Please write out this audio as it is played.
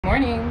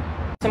morning.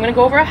 So I'm going to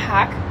go over a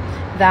hack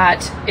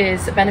that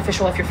is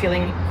beneficial if you're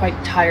feeling quite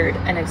tired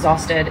and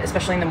exhausted,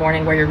 especially in the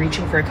morning where you're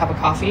reaching for a cup of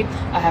coffee.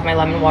 I have my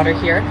lemon water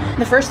here.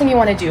 The first thing you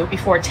want to do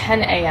before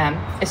 10 a.m.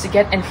 is to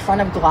get in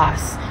front of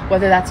glass,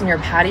 whether that's in your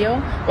patio,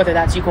 whether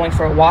that's you going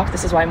for a walk.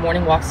 This is why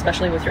morning walks,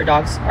 especially with your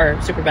dogs,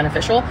 are super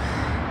beneficial.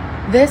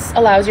 This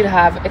allows you to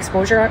have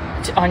exposure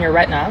on your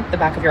retina, the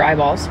back of your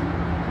eyeballs,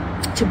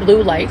 to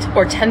blue light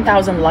or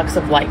 10,000 lux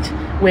of light,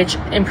 which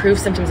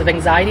improves symptoms of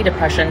anxiety,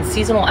 depression,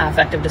 seasonal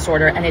affective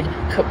disorder, and it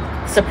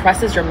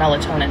suppresses your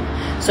melatonin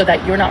so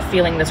that you're not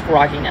feeling this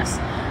grogginess.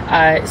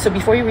 So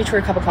before you reach for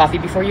a cup of coffee,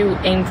 before you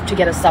aim to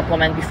get a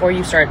supplement, before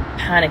you start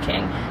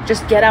panicking,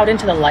 just get out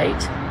into the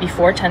light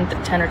before 10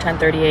 or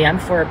 10:30 a.m.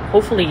 for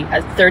hopefully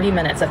 30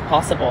 minutes if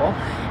possible,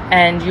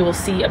 and you will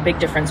see a big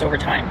difference over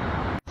time.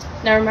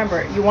 Now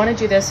remember, you want to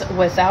do this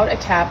without a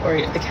cap, or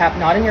the cap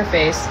not in your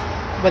face,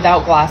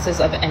 without glasses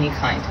of any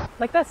kind.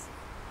 Like this.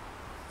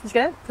 Just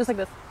get it? Just like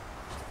this.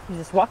 You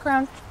just walk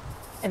around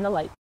in the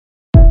light.